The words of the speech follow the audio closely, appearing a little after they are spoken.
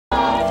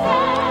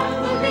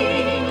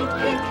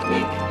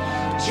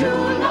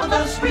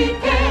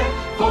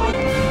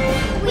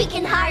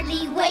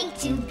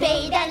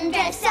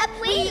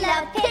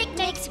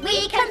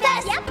we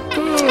confess. Yep.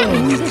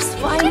 This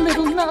fine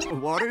little nut.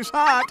 Water's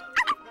hot.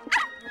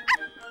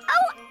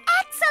 Oh,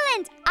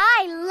 excellent!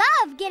 I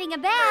love getting a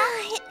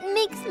bath. It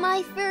makes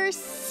my fur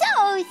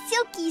so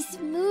silky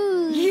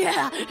smooth.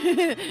 Yeah. Me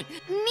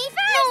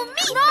first? No,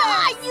 me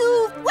first!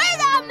 You wait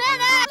a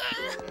minute!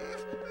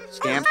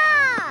 Scamp.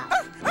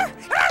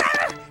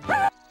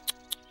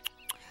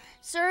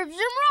 Serves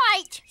him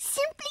right.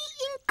 Simply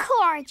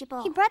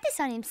incorrigible. He brought this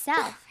on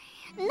himself.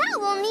 Now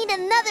we'll need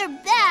another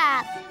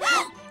bath.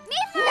 Me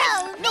first!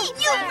 No, me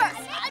you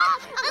first!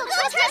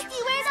 Uncle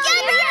Trusty, wait on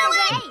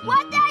you!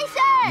 What I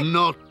said!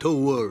 Not to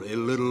worry,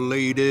 little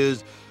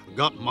ladies.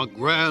 Got my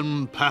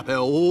grandpappy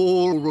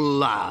all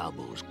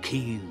reliable's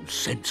keen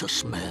sense of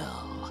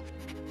smell.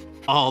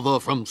 Other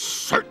from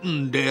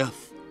certain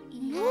death.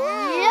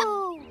 Yep.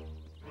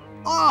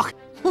 Oh,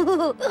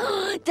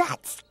 That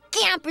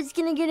scamp is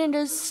gonna get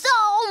into so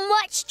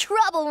much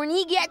trouble when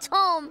he gets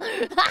home.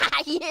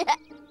 Yeah.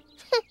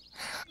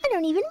 I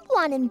don't even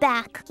want him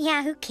back.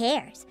 Yeah, who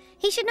cares?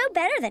 He should know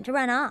better than to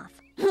run off.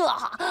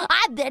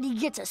 I bet he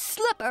gets a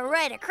slipper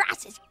right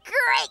across his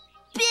great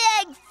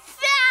big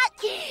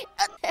fat...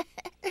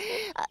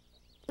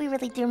 we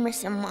really do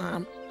miss him,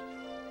 Mom.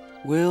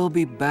 We'll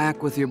be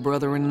back with your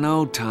brother in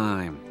no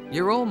time.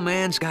 Your old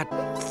man's got...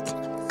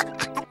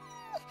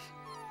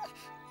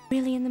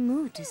 Really in the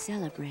mood to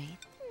celebrate.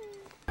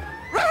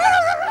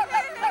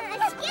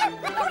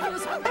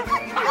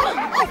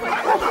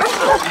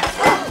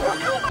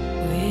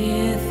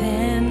 With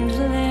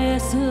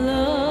endless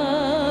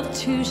love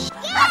to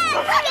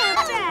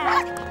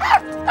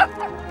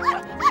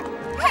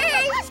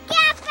Hey,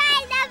 Scamp,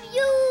 I love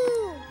you!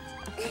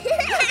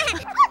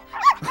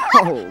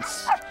 Oh,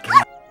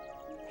 Scamp.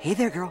 Hey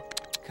there, girl.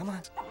 Come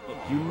on.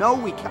 You know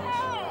we can.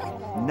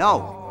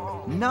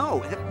 No.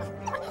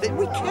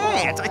 We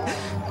can't.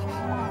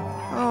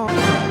 Oh.